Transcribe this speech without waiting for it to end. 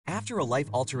After a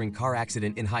life-altering car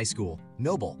accident in high school,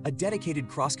 Noble, a dedicated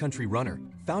cross-country runner,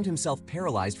 found himself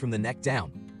paralyzed from the neck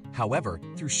down. However,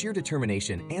 through sheer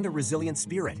determination and a resilient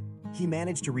spirit, he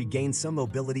managed to regain some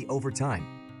mobility over time.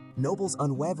 Noble's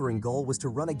unwavering goal was to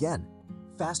run again.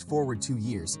 Fast forward 2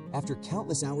 years, after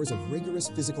countless hours of rigorous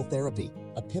physical therapy,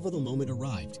 a pivotal moment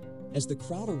arrived. As the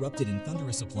crowd erupted in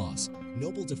thunderous applause,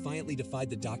 Noble defiantly defied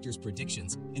the doctor's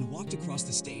predictions and walked across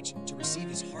the stage to receive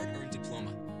his hard-earned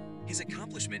diploma. His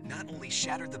accomplishment not only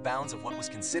shattered the bounds of what was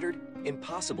considered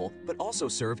impossible, but also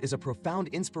served as a profound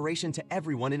inspiration to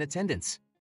everyone in attendance.